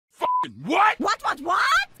What? What?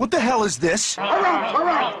 What the hell is this?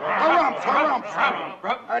 Harumph.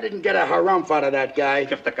 I didn't get a harumph out of that guy.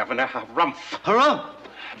 Give the governor harumph. Harumph?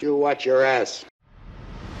 You watch your ass.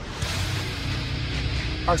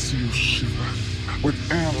 I see you shiver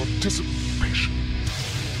with anticipation.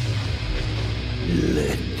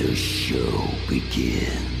 Let the show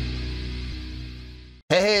begin.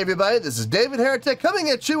 Hey everybody, this is David Heretic coming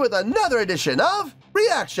at you with another edition of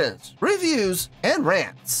Reactions, Reviews, and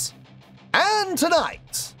Rants. And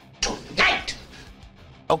tonight...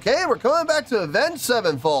 Okay, we're coming back to Avenged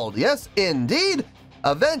Sevenfold. Yes, indeed.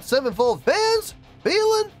 Avenged Sevenfold fans,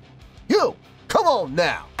 feeling you. Come on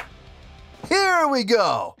now. Here we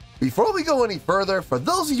go. Before we go any further, for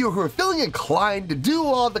those of you who are feeling inclined to do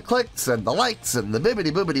all the clicks and the likes and the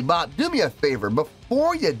bibbidi-boobidi bot, do me a favor.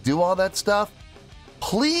 Before you do all that stuff,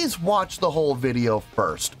 please watch the whole video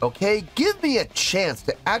first, okay? Give me a chance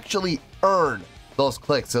to actually earn those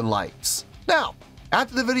clicks and likes. Now,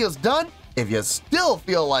 after the video's done, if you still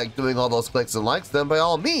feel like doing all those clicks and likes, then by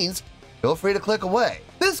all means, feel free to click away.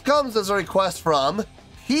 This comes as a request from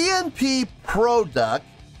PNP Product,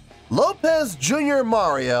 Lopez Jr.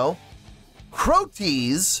 Mario,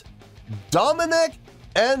 Crotees, Dominic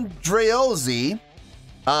Andreozzi,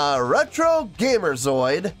 Retro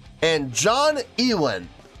Gamerzoid, and John Ewan.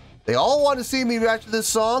 They all want to see me react to this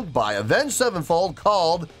song by Avenged Sevenfold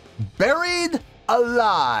called Buried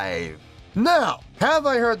Alive. Now, have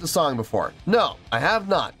I heard the song before? No, I have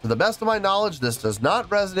not. To the best of my knowledge, this does not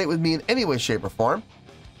resonate with me in any way, shape, or form.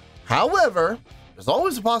 However, there's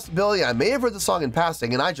always a possibility I may have heard the song in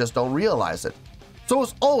passing and I just don't realize it. So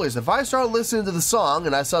as always, if I start listening to the song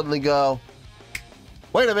and I suddenly go,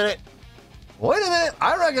 wait a minute,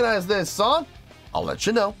 I recognize this song, I'll let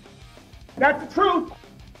you know. That's the truth.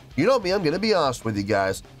 You know me, I'm going to be honest with you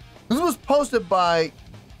guys. This was posted by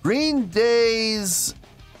Green Days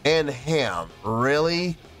and Ham.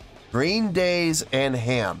 Really? Green Days and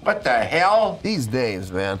Ham. What the hell? These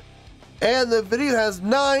names, man. And the video has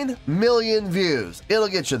 9 million views. It'll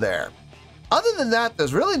get you there. Other than that,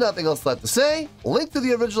 there's really nothing else left to say. Link to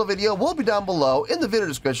the original video will be down below in the video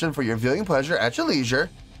description for your viewing pleasure at your leisure.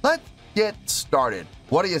 Let's get started.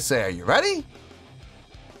 What do you say? Are you ready?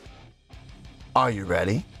 Are you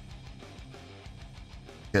ready?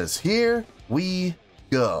 Because here we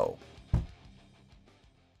go.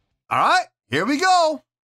 All right, here we go.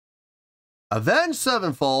 Avenged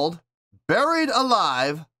Sevenfold, Buried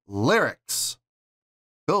Alive, lyrics.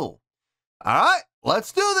 Cool. All right,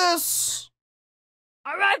 let's do this.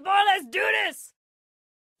 All right, boy, let's do this.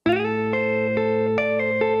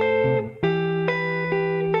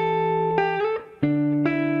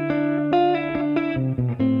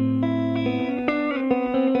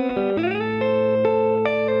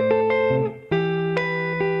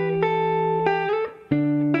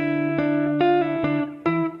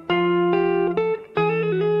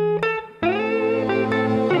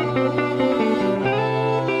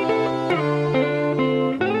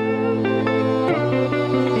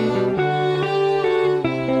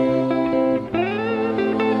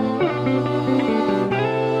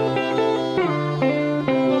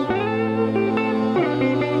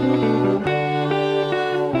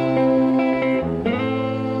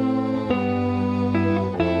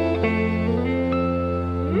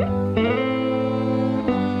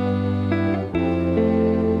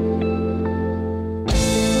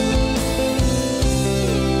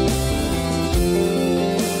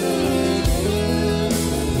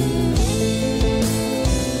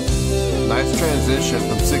 Nice transition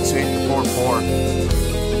from 6/8 to 4/4.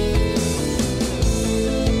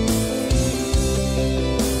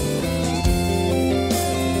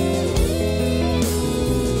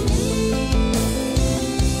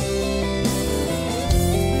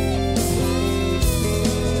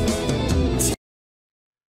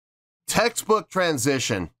 Textbook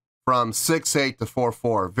transition from 6/8 to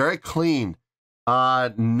 4/4. Very clean,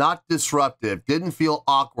 not disruptive, didn't feel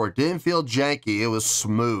awkward, didn't feel janky. It was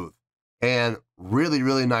smooth and really,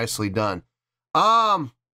 really nicely done.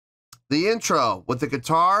 The intro with the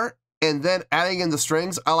guitar and then adding in the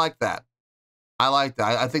strings, I like that.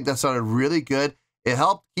 I think that sounded really good. It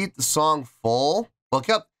helped keep the song full. Well,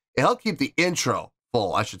 it helped keep the intro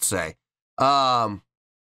full, I should say.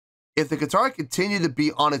 If the guitar continued to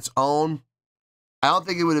be on its own, I don't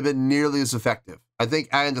think it would have been nearly as effective. I think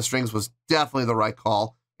adding the strings was definitely the right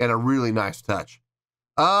call and a really nice touch.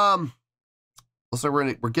 Looks like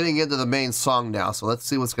we're getting into the main song now, so let's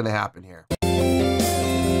see what's going to happen here.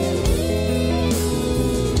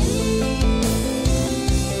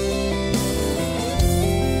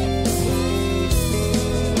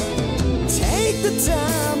 Take the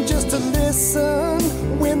time just a little listen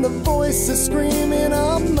when the voice is screaming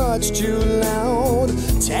I'm much too loud.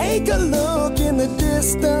 Take a look in the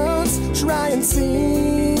distance, try and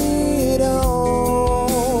see it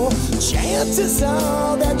all. Chances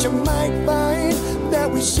are that you might find that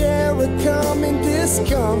we share a common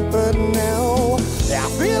discomfort now. I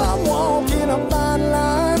feel I'm walking a fine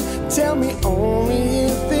line, tell me only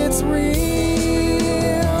if it's real.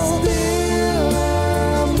 Still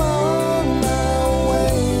I'm on my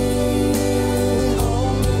way,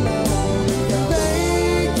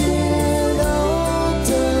 making up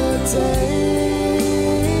today.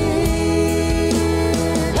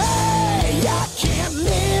 Hey, I can't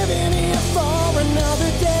live in here for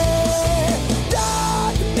another day.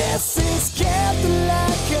 Darkness is kept the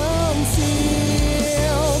light concealed.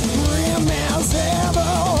 Grim as ever,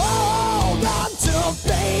 hold on to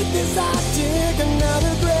faith as I dig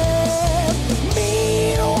another grave.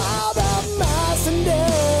 Meanwhile, the mice under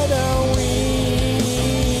the wheel,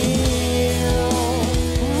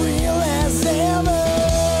 real as ever,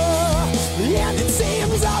 and it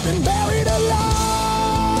seems I've been buried alive.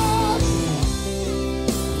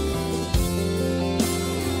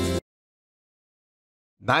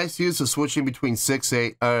 Nice use of switching between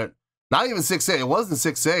 6/8. Not even 6/8. It wasn't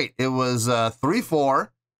 6/8. It was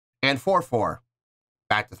 3/4 and 4/4.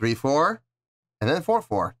 Back to 3/4 and then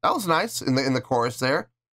 4/4. That was nice in the chorus there.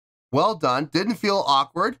 Well done. Didn't feel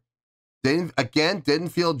awkward. Didn't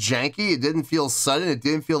feel janky. It didn't feel sudden. It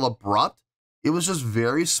didn't feel abrupt. It was just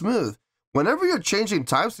very smooth. Whenever you're changing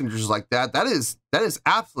time signatures like that, that is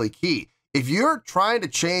absolutely key. If you're trying to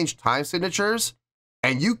change time signatures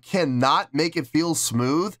and you cannot make it feel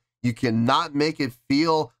smooth, you cannot make it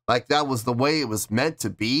feel like that was the way it was meant to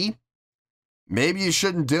be, maybe you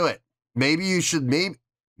shouldn't do it. Maybe you should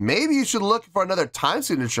look for another time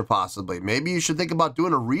signature possibly. Maybe you should think about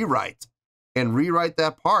doing a rewrite and rewrite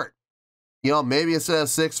that part. You know, maybe instead of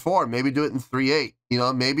 6/4, maybe do it in 3/8. You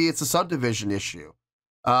know, maybe it's a subdivision issue.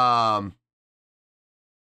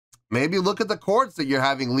 Maybe look at the chords that you're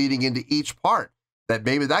having leading into each part. That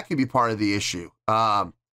maybe that could be part of the issue.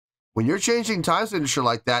 When you're changing time signature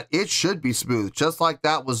like that, it should be smooth, just like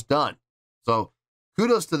that was done. So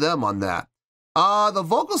kudos to them on that. The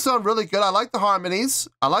vocals sound really good. I like the harmonies.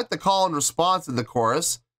 I like the call and response in the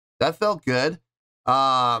chorus. That felt good.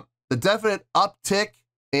 The definite uptick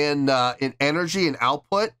in energy and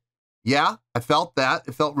output. Yeah, I felt that.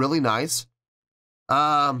 It felt really nice.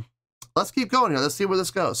 Let's keep going here. Let's see where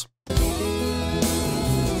this goes.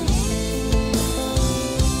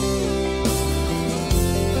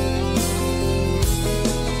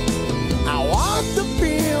 The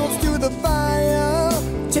fields through the fire,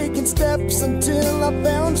 taking steps until I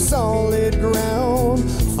found solid ground.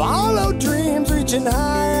 Follow dreams reaching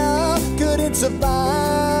higher, couldn't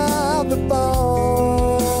survive the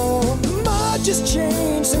fall. Much has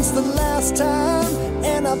changed since the last time,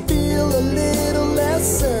 and I feel a little less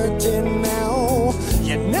certain now.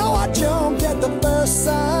 You know I jumped at the first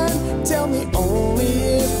sign, tell me only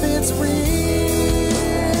if it's real.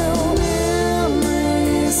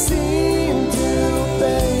 Memories seem to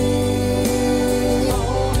fade.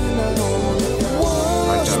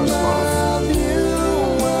 Wash my view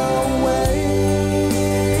away.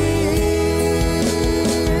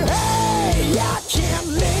 Hey, I can't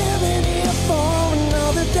live in here for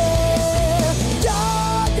another day.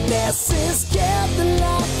 Darkness is kept the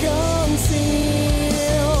light concealed.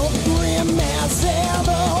 Grim as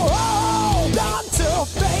ever, hold on to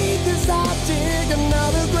faith as I dig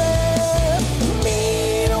another grave.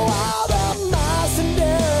 Meanwhile, the mice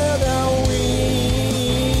under the wheel,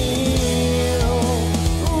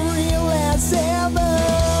 real as ever,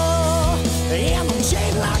 and I'm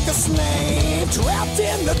chained like a slave, trapped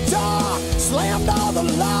in the dark, slammed all the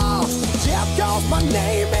locks. Death calls my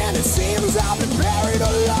name, and it seems I've been buried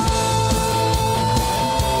alive.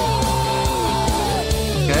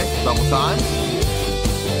 Okay, double time.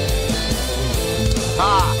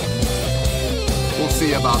 Ah! We'll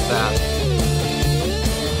see about that.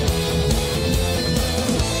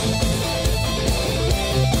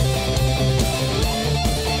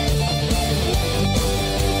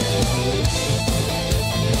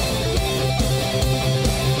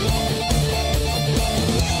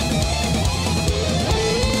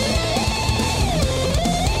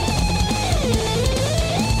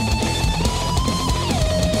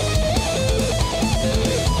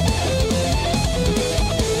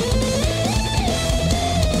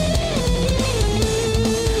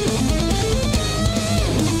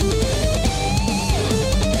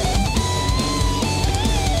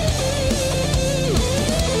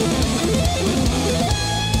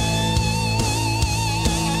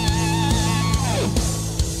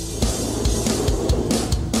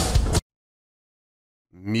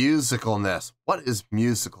 Musicalness. What is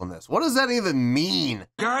musicalness? What does that even mean?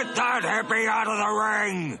 Get that hippie out of the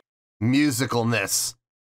ring! Musicalness.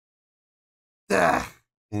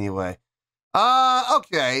 Anyway.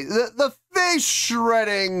 Okay. The face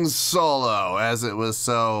shredding solo, as it was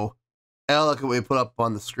so eloquently put up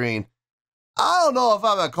on the screen. I don't know if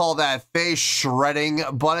I'm gonna call that face shredding,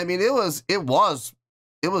 but I mean it was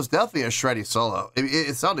definitely a shreddy solo.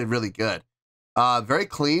 It sounded really good. Very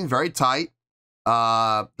clean, very tight.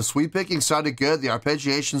 The sweep picking sounded good. The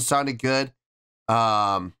arpeggiation sounded good.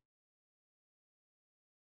 I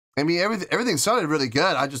mean everything sounded really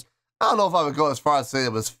good. I don't know if I would go as far as say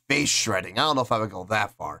it was face shredding. I don't know if I would go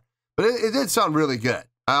that far, but it did sound really good.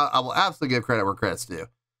 I will absolutely give credit where credit's due.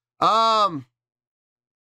 I'm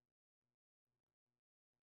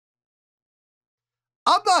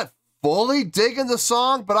not fully digging the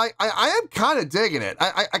song, but I am kind of digging it.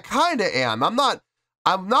 I kind of am. I'm not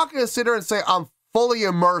going to sit here and say I'm fully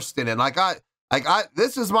immersed in it.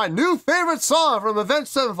 This is my new favorite song from Avenged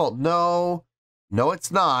Sevenfold. No,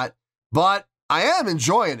 it's not. But I am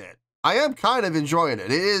enjoying it. I am kind of enjoying it.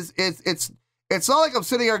 It's not like I'm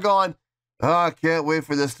sitting here going, oh, I can't wait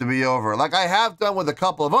for this to be over. Like I have done with a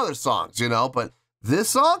couple of other songs, but this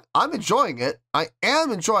song, I'm enjoying it. I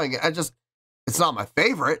am enjoying it. It's not my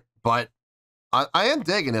favorite, but I am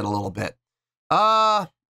digging it a little bit.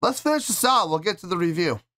 Let's finish this out. We'll get to the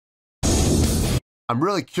review. I'm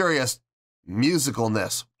really curious.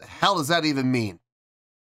 Musicalness. The hell does that even mean?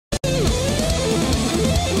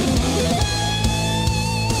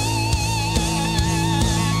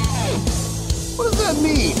 What does that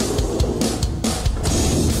mean?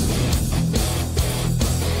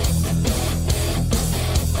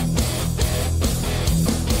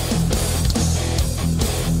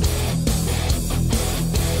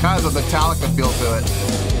 Kind of a Metallica feel to it.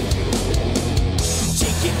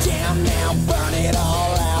 Take it down now, burn it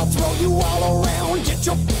all out, throw you all around, get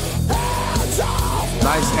your hands off.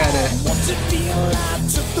 Nice edit. What's it feel like?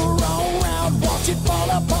 Took the wrong route, watch it fall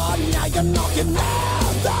apart, now you're knocking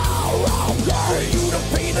out the wrong guy. For you to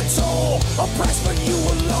pay the toll, a price for you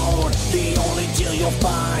alone, the only deal you'll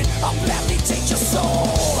find, I'll gladly take your soul.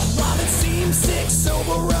 While it seems sick,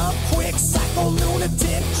 sober up quick, psycho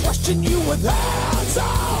lunatic, question you with hands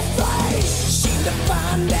off face. Shame to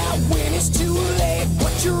find out when it's too late,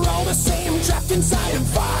 but you're all the same, trapped inside and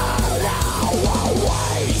fired out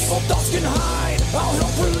away. Evil thoughts can hide, I'll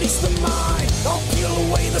help release the mind, I'll peel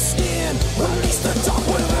away the skin, release the dark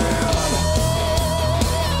within.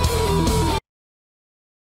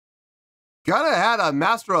 Kinda had a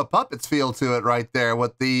Master of Puppets feel to it right there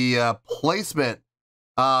with the placement,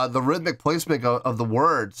 the rhythmic placement of the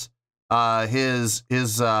words. His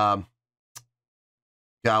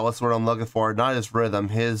God, what's the word I'm looking for? Not his rhythm,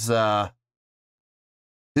 his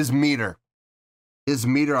meter. His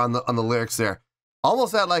meter on the lyrics there.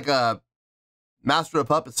 Almost had like a Master of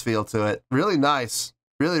Puppets feel to it. Really nice.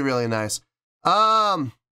 Really, really nice.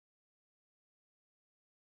 The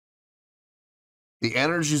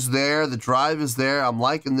energy's there, the drive is there. I'm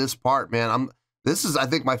liking this part, man. This is, I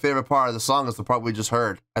think, my favorite part of the song is the part we just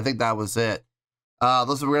heard. I think that was it.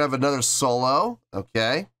 Listen, we're gonna have another solo.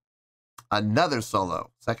 Okay. Another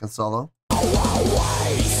solo. Second solo.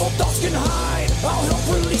 Evil thoughts can hide, I'll help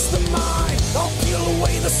release the mind, I'll peel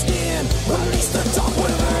away the skin, release the dark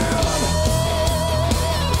within.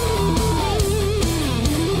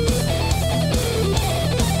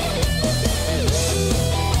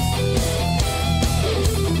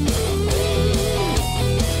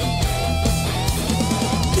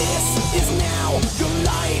 This is now your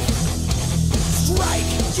life. Strike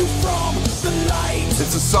you from the light.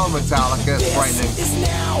 It's a song, Metallica. It's frightening. This is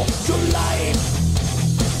now your life.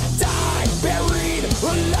 Die buried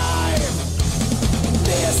alive.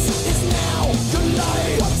 This is now your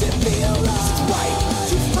life. What's it feel like? Strike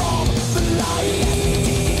you from the light.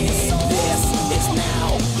 This is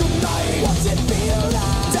now your life. What's it feel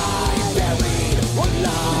like? Die buried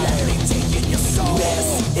alive. Let me take in your soul.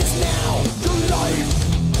 This is now your life.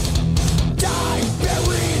 Die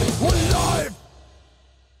buried alive.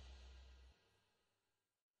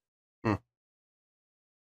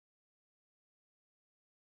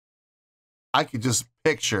 I could just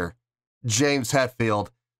picture James Hetfield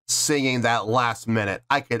singing that last minute.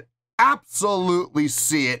 I could absolutely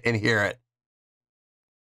see it and hear it.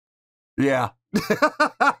 Yeah.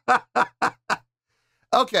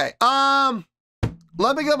 Okay. Let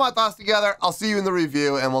me get my thoughts together. I'll see you in the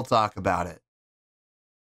review and we'll talk about it.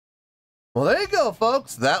 Well, there you go,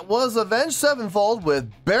 folks. That was Avenged Sevenfold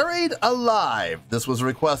with Buried Alive. This was a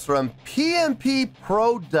request from PMP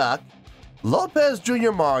Pro Duck, Lopez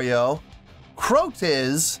Jr. Mario,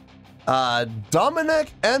 Crotiz,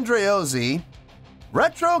 Dominic Andreozzi,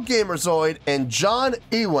 Retro Gamerzoid, and John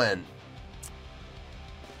Ewen.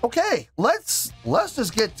 Okay, let's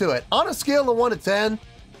just get to it. On a scale of 1 to 10,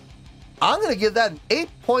 I'm gonna give that an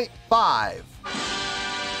 8.5.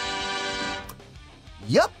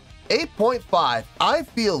 Yep, 8.5. I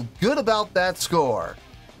feel good about that score.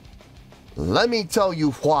 Let me tell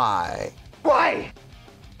you why. Why?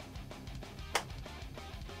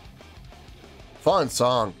 Fun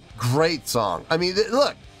song. Great song. I mean,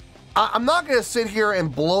 look, I'm not going to sit here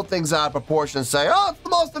and blow things out of proportion and say, oh, it's the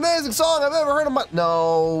most amazing song I've ever heard in my...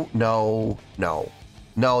 No.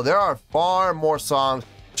 There are far more songs,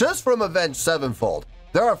 just from Avenged Sevenfold.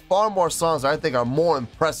 There are far more songs that I think are more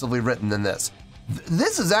impressively written than this.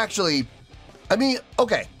 This is actually, I mean,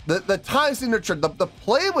 okay, the time signature, the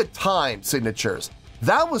play with time signatures,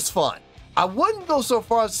 that was fun. I wouldn't go so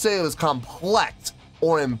far as to say it was complex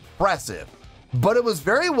or impressive, but it was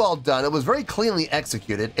very well done. It was very cleanly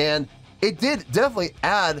executed, and it did definitely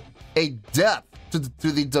add a depth to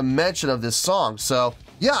the dimension of this song. So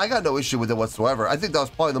yeah, I got no issue with it whatsoever. I think that was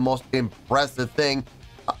probably the most impressive thing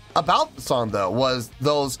about the song, though, was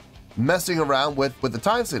those messing around with the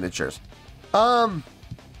time signatures. The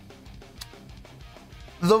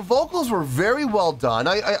vocals were very well done.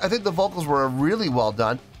 I think the vocals were really well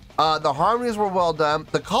done. The harmonies were well done.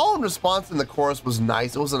 The call and response in the chorus was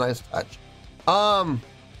nice. It was a nice touch. I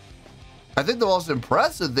think the most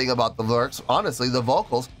impressive thing about the lyrics, honestly, the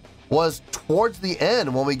vocals, was towards the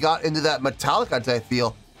end when we got into that Metallica type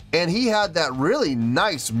feel, and he had that really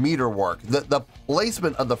nice meter work, the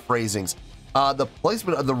placement of the phrasings, the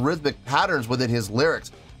placement of the rhythmic patterns within his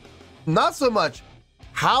lyrics. Not so much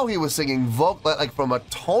how he was singing like from a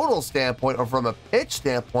tonal standpoint or from a pitch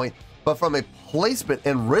standpoint, but from a placement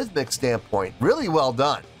and rhythmic standpoint. Really well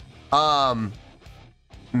done.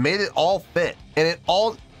 Made it all fit, and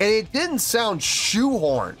it didn't sound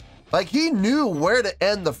shoehorned. Like, he knew where to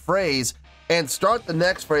end the phrase and start the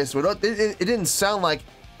next phrase. So it didn't sound like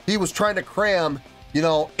he was trying to cram,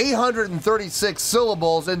 836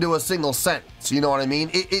 syllables into a single sentence. You know what I mean?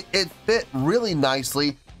 It fit really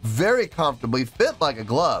nicely, very comfortably, fit like a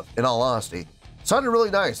glove, in all honesty. Sounded really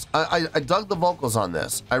nice. I dug the vocals on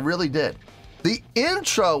this. I really did. The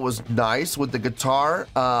intro was nice with the guitar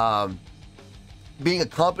being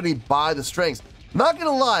accompanied by the strings. Not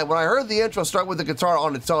gonna lie, when I heard the intro start with the guitar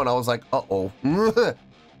on its own, I was like, uh-oh.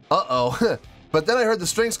 Uh-oh. But then I heard the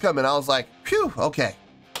strings come in. I was like, phew, okay,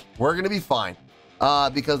 we're gonna be fine.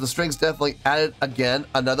 Because the strings definitely added, again,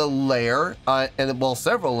 another layer, well,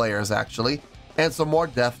 several layers, actually, and some more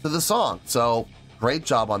depth to the song. So, great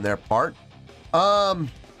job on their part.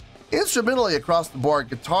 Instrumentally across the board,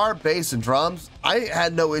 guitar, bass, and drums, I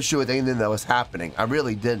had no issue with anything that was happening. I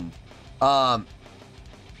really didn't.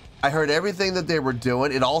 I heard everything that they were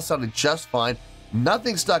doing. It all sounded just fine.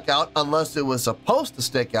 Nothing stuck out unless it was supposed to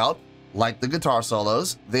stick out, like the guitar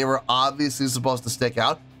solos. They were obviously supposed to stick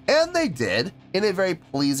out, and they did in a very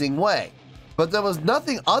pleasing way. But there was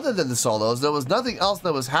nothing other than the solos. There was nothing else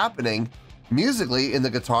that was happening musically in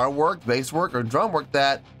the guitar work, bass work, or drum work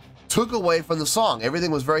that took away from the song.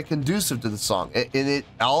 Everything was very conducive to the song, and it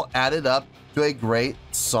all added up to a great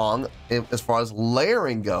song as far as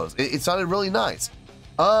layering goes. It sounded really nice.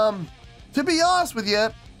 To be honest with you,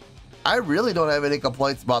 I really don't have any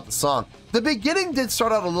complaints about the song. The beginning did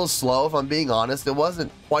start out a little slow, if I'm being honest. It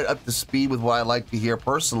wasn't quite up to speed with what I like to hear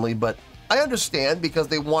personally, but I understand because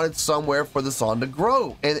they wanted somewhere for the song to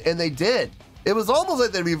grow, and they did. It was almost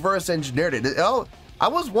like they reverse engineered it. I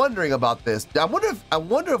was wondering about this. I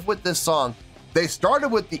wonder if with this song, they started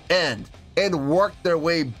with the end and worked their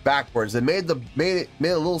way backwards and made it a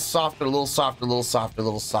little softer, a little softer, a little softer, a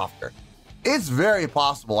little softer. It's very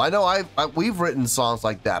possible. I know we've written songs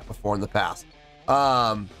like that before in the past.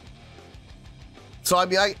 So I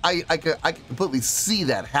mean, I could completely see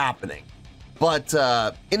that happening. But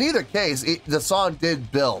in either case, the song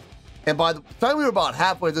did build. And by the time we were about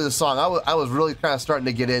halfway through the song, I was really kind of starting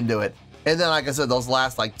to get into it. And then, like I said, those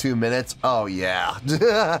last like 2 minutes, oh yeah.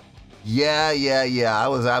 yeah. I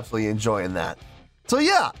was absolutely enjoying that. So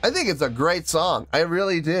yeah, I think it's a great song. I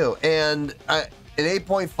really do. And an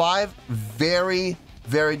 8.5, very,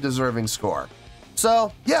 very deserving score.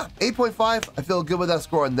 So yeah, 8.5, I feel good with that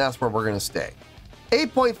score, and that's where we're going to stay.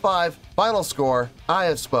 8.5, final score, I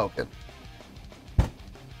have spoken.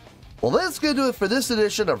 Well, that's going to do it for this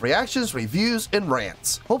edition of Reactions, Reviews, and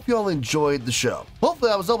Rants. Hope you all enjoyed the show.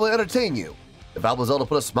 Hopefully I was able to entertain you. If I was able to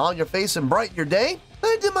put a smile on your face and brighten your day,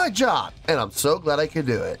 then I did my job, and I'm so glad I could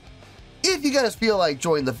do it. If you guys feel like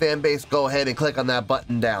joining the fan base, go ahead and click on that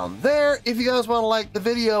button down there. If you guys want to like the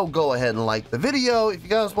video, go ahead and like the video. If you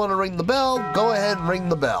guys want to ring the bell, go ahead and ring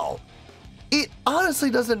the bell. It honestly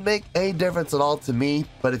doesn't make any difference at all to me,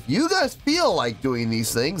 but if you guys feel like doing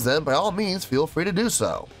these things, then by all means, feel free to do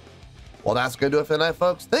so. Well, that's going to do it for tonight,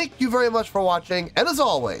 folks. Thank you very much for watching, and as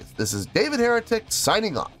always, this is David Heretic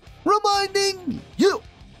signing off, reminding you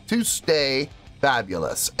to stay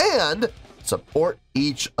fabulous and support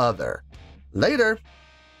each other. Later.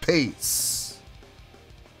 Peace.